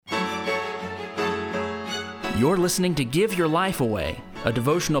You're listening to Give Your Life Away, a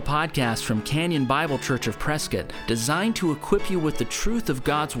devotional podcast from Canyon Bible Church of Prescott, designed to equip you with the truth of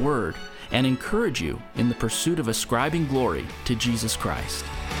God's Word and encourage you in the pursuit of ascribing glory to Jesus Christ.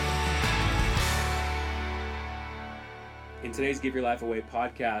 In today's Give Your Life Away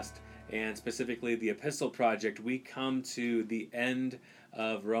podcast, and specifically the Epistle Project, we come to the end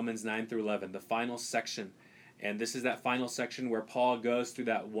of Romans 9 through 11, the final section. And this is that final section where Paul goes through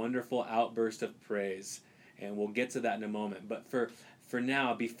that wonderful outburst of praise. And we'll get to that in a moment. But for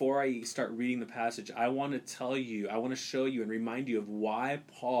now, before I start reading the passage, I want to show you and remind you of why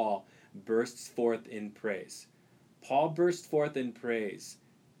Paul bursts forth in praise. Paul bursts forth in praise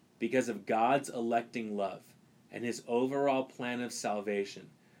because of God's electing love and his overall plan of salvation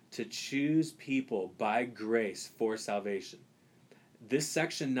to choose people by grace for salvation. This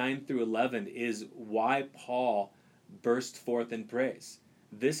section 9 through 11 is why Paul burst forth in praise.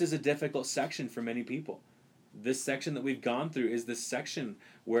 This is a difficult section for many people. This section that we've gone through is the section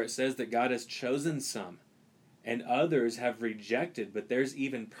where it says that God has chosen some and others have rejected, but there's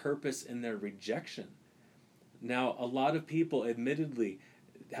even purpose in their rejection. Now, a lot of people admittedly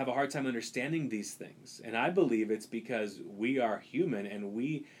have a hard time understanding these things, and I believe it's because we are human and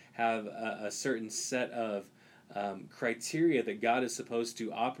we have a certain set of criteria that God is supposed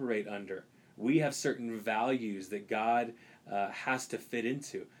to operate under. We have certain values that God has to fit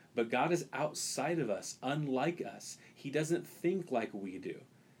into. But God is outside of us, unlike us. He doesn't think like we do.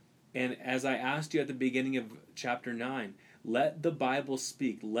 And as I asked you at the beginning of chapter 9, let the Bible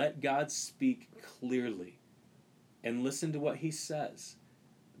speak. Let God speak clearly. And listen to what he says.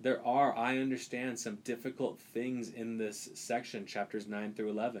 There are, I understand, some difficult things in this section, chapters 9 through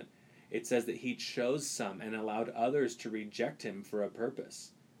 11. It says that he chose some and allowed others to reject him for a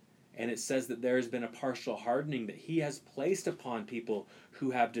purpose. And it says that there has been a partial hardening that he has placed upon people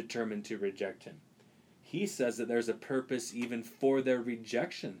who have determined to reject him. He says that there's a purpose even for their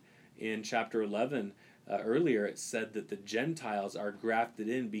rejection. In chapter 11, earlier, it said that the Gentiles are grafted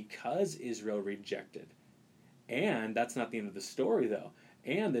in because Israel rejected. And that's not the end of the story, though.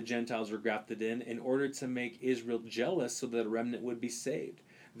 And the Gentiles were grafted in order to make Israel jealous so that a remnant would be saved.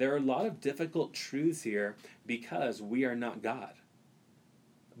 There are a lot of difficult truths here because we are not God.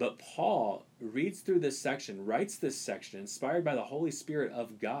 But Paul reads through this section, writes this section, inspired by the Holy Spirit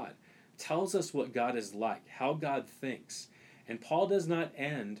of God, tells us what God is like, how God thinks. And Paul does not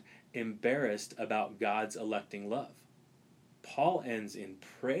end embarrassed about God's electing love. Paul ends in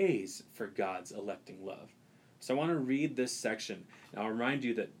praise for God's electing love. So I want to read this section. And I'll remind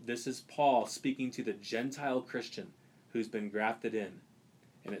you that this is Paul speaking to the Gentile Christian who's been grafted in.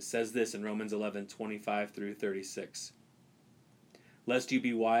 And it says this in Romans 11:25 through 36. Lest you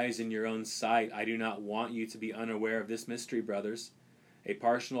be wise in your own sight, I do not want you to be unaware of this mystery, brothers. A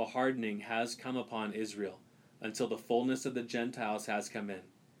partial hardening has come upon Israel, until the fullness of the Gentiles has come in.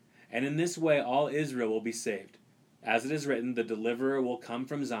 And in this way all Israel will be saved. As it is written, the deliverer will come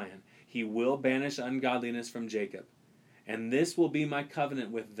from Zion. He will banish ungodliness from Jacob. And this will be my covenant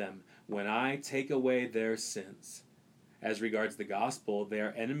with them, when I take away their sins. As regards the gospel, they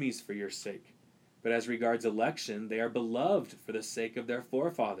are enemies for your sake. But as regards election, they are beloved for the sake of their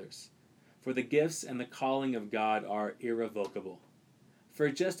forefathers. For the gifts and the calling of God are irrevocable.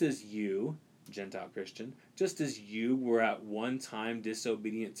 For just as you, Gentile Christian, just as you were at one time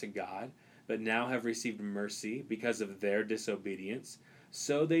disobedient to God, but now have received mercy because of their disobedience,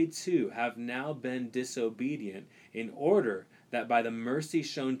 so they too have now been disobedient, in order that by the mercy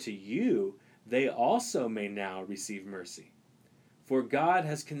shown to you, they also may now receive mercy. For God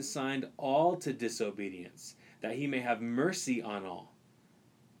has consigned all to disobedience, that he may have mercy on all.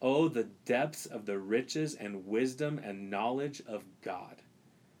 Oh, the depths of the riches and wisdom and knowledge of God!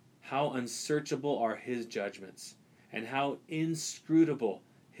 How unsearchable are his judgments, and how inscrutable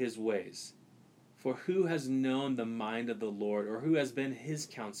his ways! For who has known the mind of the Lord, or who has been his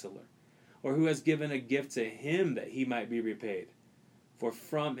counselor, or who has given a gift to him that he might be repaid? For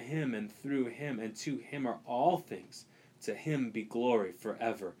from him and through him and to him are all things. To him be glory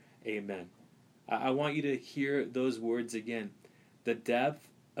forever. Amen. I want you to hear those words again. The depth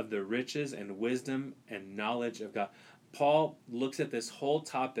of the riches and wisdom and knowledge of God. Paul looks at this whole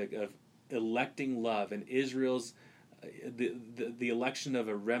topic of electing love and Israel's, the election of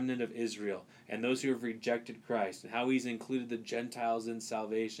a remnant of Israel and those who have rejected Christ and how he's included the Gentiles in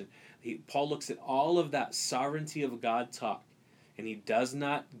salvation. Paul looks at all of that sovereignty of God talk, and he does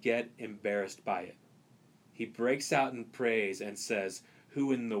not get embarrassed by it. He breaks out in praise and says,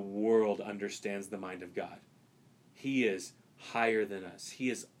 who in the world understands the mind of God? He is higher than us.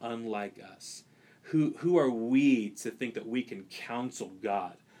 He is unlike us. Who are we to think that we can counsel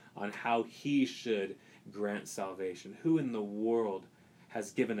God? on how he should grant salvation. Who in the world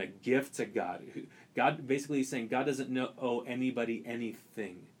has given a gift to God? God basically is saying God doesn't owe anybody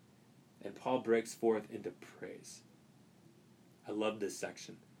anything. And Paul breaks forth into praise. I love this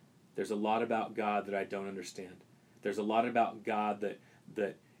section. There's a lot about God that I don't understand. There's a lot about God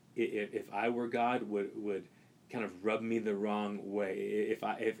that if I were God would kind of rub me the wrong way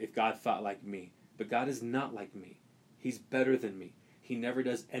if God thought like me. But God is not like me. He's better than me. He never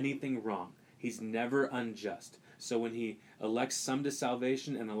does anything wrong. He's never unjust. So when he elects some to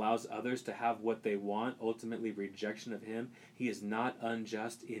salvation and allows others to have what they want, ultimately rejection of him, he is not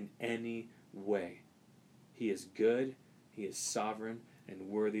unjust in any way. He is good, he is sovereign, and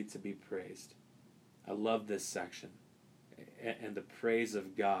worthy to be praised. I love this section and the praise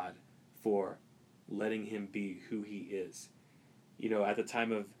of God for letting him be who he is. You know, at the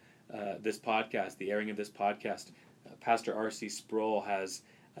time of this podcast, the airing of this podcast, Pastor R.C. Sproul has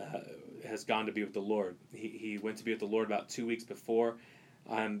gone to be with the Lord. He went to be with the Lord about 2 weeks before.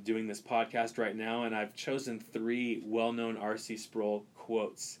 I'm doing this podcast right now, and I've chosen 3 well-known R.C. Sproul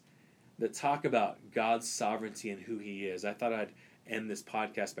quotes that talk about God's sovereignty and who he is. I thought I'd end this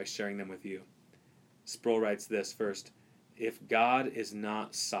podcast by sharing them with you. Sproul writes this first: if God is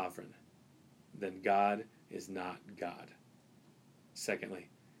not sovereign, then God is not God. Secondly,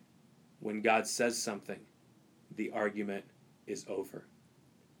 when God says something, the argument is over.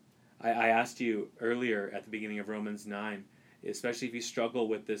 I asked you earlier at the beginning of Romans 9, especially if you struggle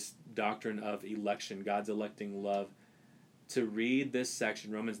with this doctrine of election, God's electing love, to read this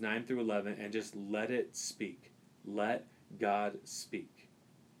section, Romans 9 through 11, and just let it speak. Let God speak.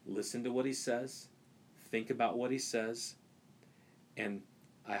 Listen to what he says. Think about what he says. And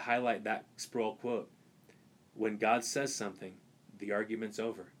I highlight that Sproul quote. When God says something, the argument's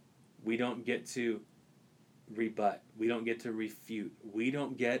over. We don't get to rebut. We don't get to refute. We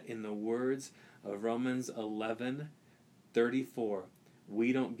don't get, in the words of Romans 11:34,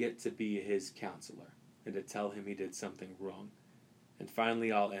 we don't get to be his counselor and to tell him he did something wrong. And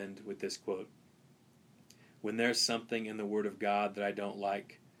finally, I'll end with this quote. When there's something in the Word of God that I don't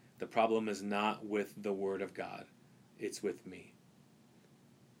like, the problem is not with the Word of God. It's with me.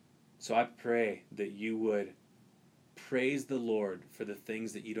 So I pray that you would praise the Lord for the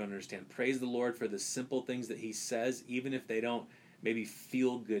things that you don't understand. Praise the Lord for the simple things that he says, even if they don't maybe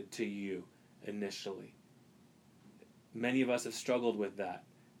feel good to you initially. Many of us have struggled with that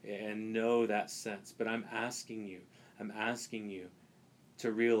and know that sense. But I'm asking you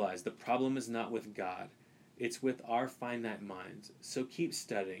to realize the problem is not with God. It's with our finite minds. So keep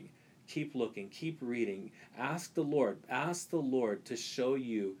studying, keep looking, keep reading. Ask the Lord to show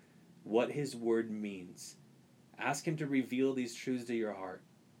you what his word means. Ask him to reveal these truths to your heart,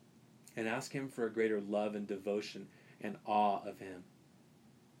 and ask him for a greater love and devotion and awe of him.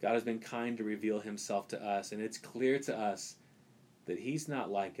 God has been kind to reveal himself to us, and it's clear to us that he's not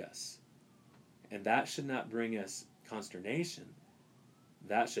like us. And that should not bring us consternation.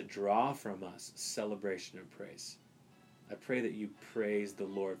 That should draw from us celebration and praise. I pray that you praise the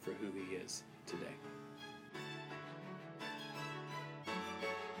Lord for who he is today.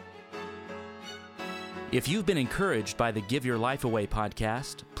 If you've been encouraged by the Give Your Life Away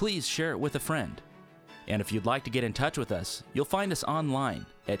podcast, please share it with a friend. And if you'd like to get in touch with us, you'll find us online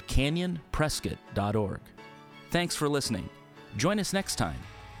at canyonprescott.org. Thanks for listening. Join us next time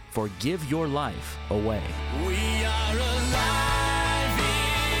for Give Your Life Away. We are alive.